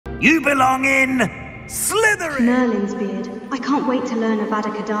You belong in Slytherin! Merlin's beard. I can't wait to learn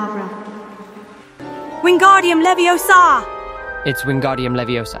Avada Kedavra. Wingardium Leviosa! It's Wingardium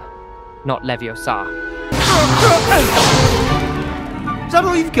Leviosa, not Leviosa. Is that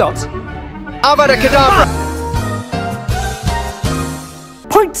all you've got? Avada Kedavra!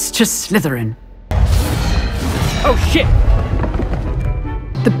 Points to Slytherin. Oh shit!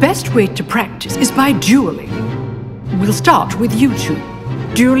 The best way to practice is by dueling. We'll start with you two.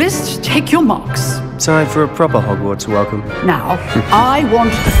 Duelists, take your marks. Time for a proper Hogwarts welcome. Now, I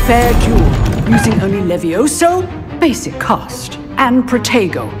want a fair duel, using only Levioso, basic cast, and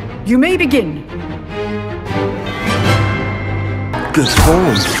Protego. You may begin. Good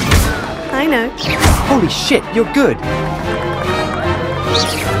form. I know. Holy shit, you're good.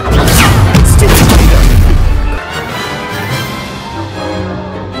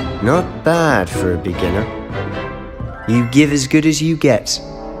 Not bad for a beginner. You give as good as you get.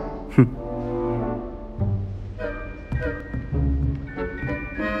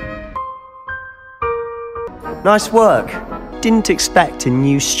 Nice work. Didn't expect a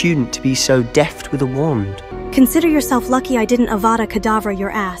new student to be so deft with a wand. Consider yourself lucky I didn't Avada Kedavra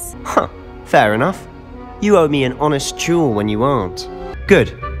your ass. Huh, fair enough. You owe me an honest duel when you aren't.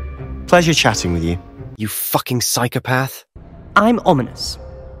 Good. Pleasure chatting with you. You fucking psychopath. I'm Ominous.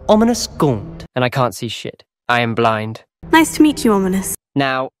 Ominous Gaunt. And I can't see shit. I am blind. Nice to meet you, Ominous.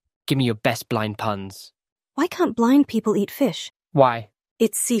 Now, give me your best blind puns. Why can't blind people eat fish? Why?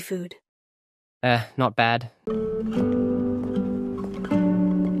 It's seafood. Not bad.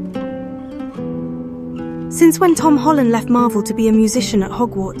 Since when Tom Holland left Marvel to be a musician at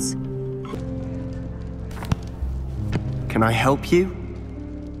Hogwarts? Can I help you?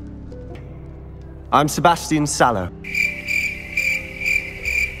 I'm Sebastian Sallow.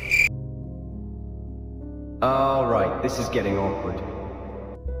 All right, this is getting awkward.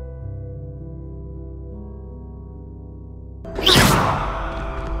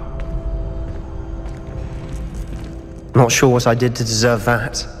 Not sure what I did to deserve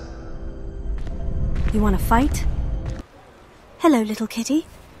that. You want to fight? Hello, little kitty.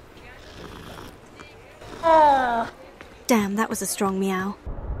 Damn, that was a strong meow.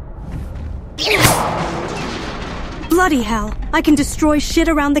 Bloody hell! I can destroy shit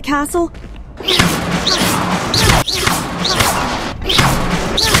around the castle?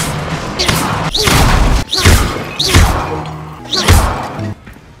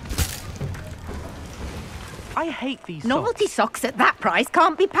 I hate these Novelty socks at that price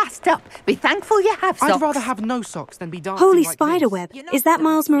can't be passed up. Be thankful you have socks. I'd rather have no socks than be dancing Holy like spiderweb! this. Is that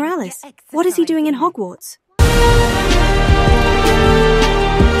Miles Morales? What is he doing in Hogwarts?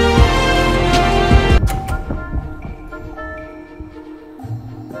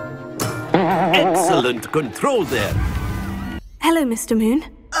 Excellent control there. Hello, Mr. Moon.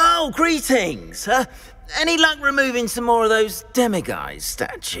 Oh, greetings. Any luck removing some more of those demiguise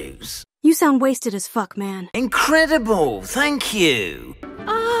statues? You sound wasted as fuck, man. Incredible, thank you.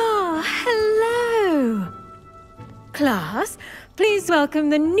 Oh, hello. Class, please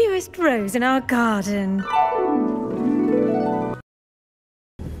welcome the newest rose in our garden.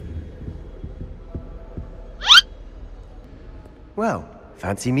 Well,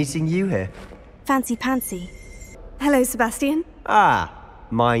 fancy meeting you here. Fancy pantsy. Hello, Sebastian. Ah,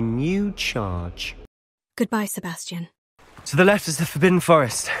 my new charge. Goodbye, Sebastian. To the left is the Forbidden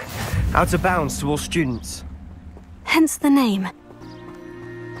Forest. Out of bounds to all students. Hence the name.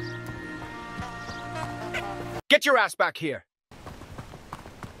 Get your ass back here!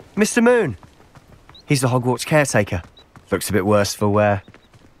 Mr. Moon. He's the Hogwarts caretaker. Looks a bit worse for wear.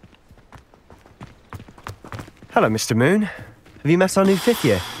 Hello, Mr. Moon. Have you met our new fifth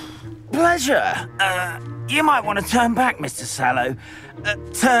year? Pleasure. You might want to turn back, Mr. Sallow.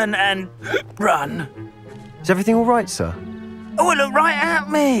 Turn and run. Is everything all right, sir? Oh, look right at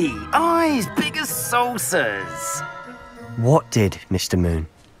me. Eyes big as saucers. What did, Mr. Moon?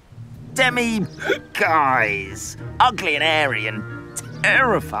 Demi-guise. Ugly and airy and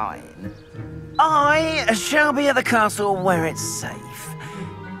terrifying. I shall be at the castle where it's safe.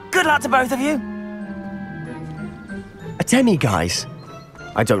 Good luck to both of you. A demi-guise?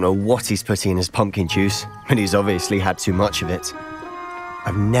 I don't know what he's putting in his pumpkin juice, but he's obviously had too much of it.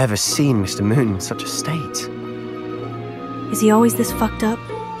 I've never seen Mr. Moon in such a state. Is he always this fucked up?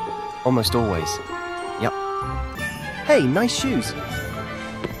 Almost always. Yep. Hey, nice shoes.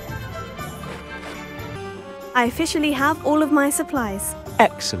 I officially have all of my supplies.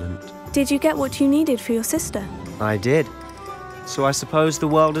 Excellent. Did you get what you needed for your sister? I did. So I suppose the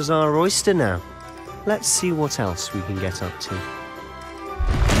world is our oyster now. Let's see what else we can get up to.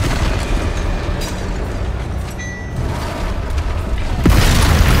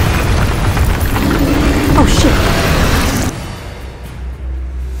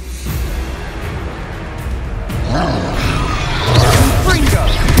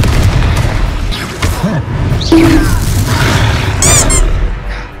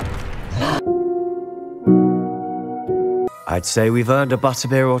 I'd say we've earned a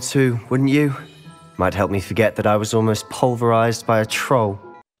butterbeer or two, wouldn't you? Might help me forget that I was almost pulverized by a troll.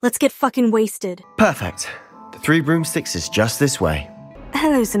 Let's get fucking wasted. Perfect. The Three Broomsticks is just this way.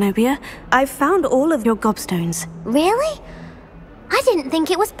 Hello, Zenobia. I've found all of your gobstones. Really? I didn't think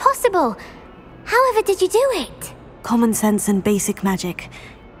it was possible. However did you do it? Common sense and basic magic.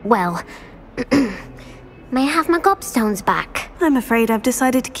 Well, may I have my gobstones back? I'm afraid I've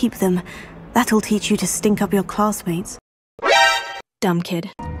decided to keep them. That'll teach you to stink up your classmates. Dumb kid.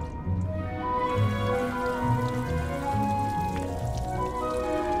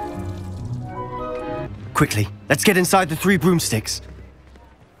 Quickly, let's get inside the Three Broomsticks.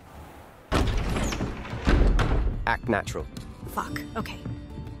 Act natural. Fuck, okay.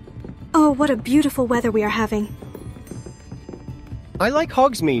 Oh, what a beautiful weather we are having. I like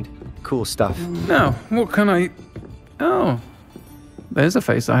Hogsmeade. Cool stuff. Now, what can I... Oh, there's a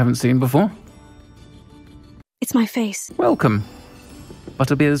face I haven't seen before. It's my face. Welcome.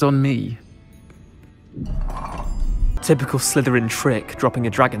 Butterbeer's on me. Typical Slytherin trick, dropping a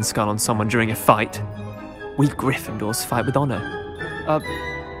dragon skull on someone during a fight. We Gryffindors fight with honor.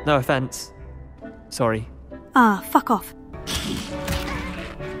 No offense. Sorry. Ah, fuck off.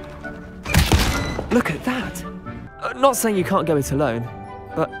 Look at that! Not saying you can't go it alone,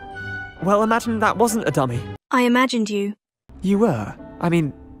 but... Well, imagine that wasn't a dummy. I imagined you. You were. I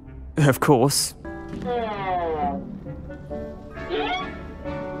mean, of course.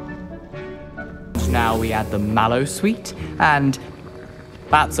 Now we add the mallow sweet, and...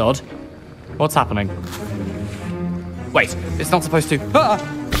 That's odd. What's happening? Wait, it's not supposed to... Ah!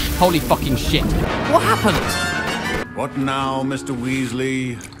 Holy fucking shit. What happened? What now, Mr.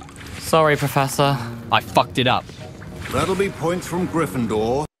 Weasley? Sorry, Professor. I fucked it up. That'll be points from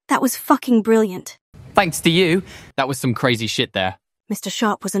Gryffindor. That was fucking brilliant. Thanks to you. That was some crazy shit there. Mr.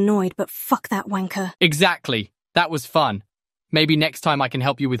 Sharp was annoyed, but fuck that wanker. Exactly. That was fun. Maybe next time I can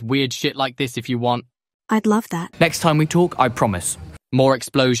help you with weird shit like this if you want. I'd love that. Next time we talk, I promise. More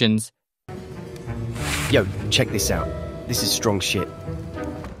explosions. Yo, check this out. This is strong shit.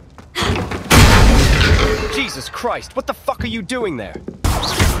 Jesus Christ, what the fuck are you doing there?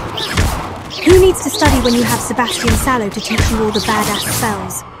 Who needs to study when you have Sebastian Sallow to teach you all the badass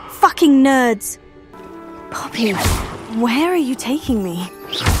spells? Fucking nerds! Poppy, where are you taking me?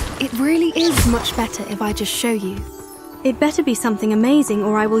 It really is much better if I just show you. It better be something amazing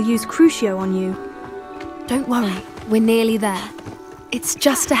or I will use Crucio on you. Don't worry, we're nearly there. It's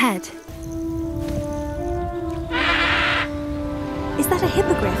just ahead. Is that a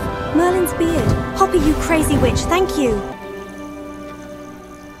hippogriff? Merlin's beard. Poppy, you crazy witch, thank you!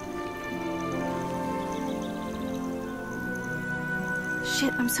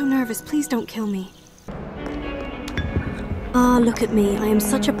 Shit, I'm so nervous, please don't kill me. Ah, look at me, I am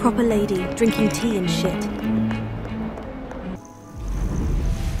such a proper lady, drinking tea and shit.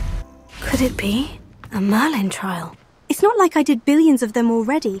 Could it be? A Merlin trial? It's not like I did billions of them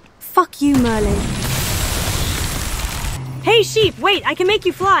already. Fuck you, Merlin. Hey, sheep, wait, I can make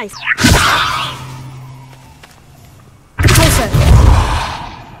you fly. Closer.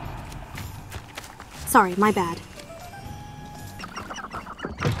 Sorry, my bad.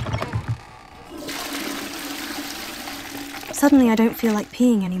 Suddenly I don't feel like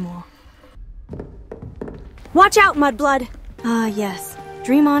peeing anymore. Watch out, Mudblood! Ah, yes.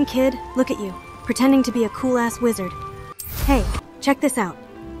 Dream on, kid. Look at you. Pretending to be a cool-ass wizard. Hey, check this out.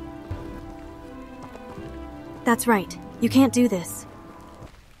 That's right. You can't do this.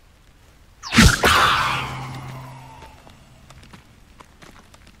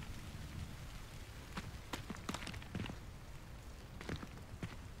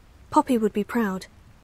 Poppy would be proud.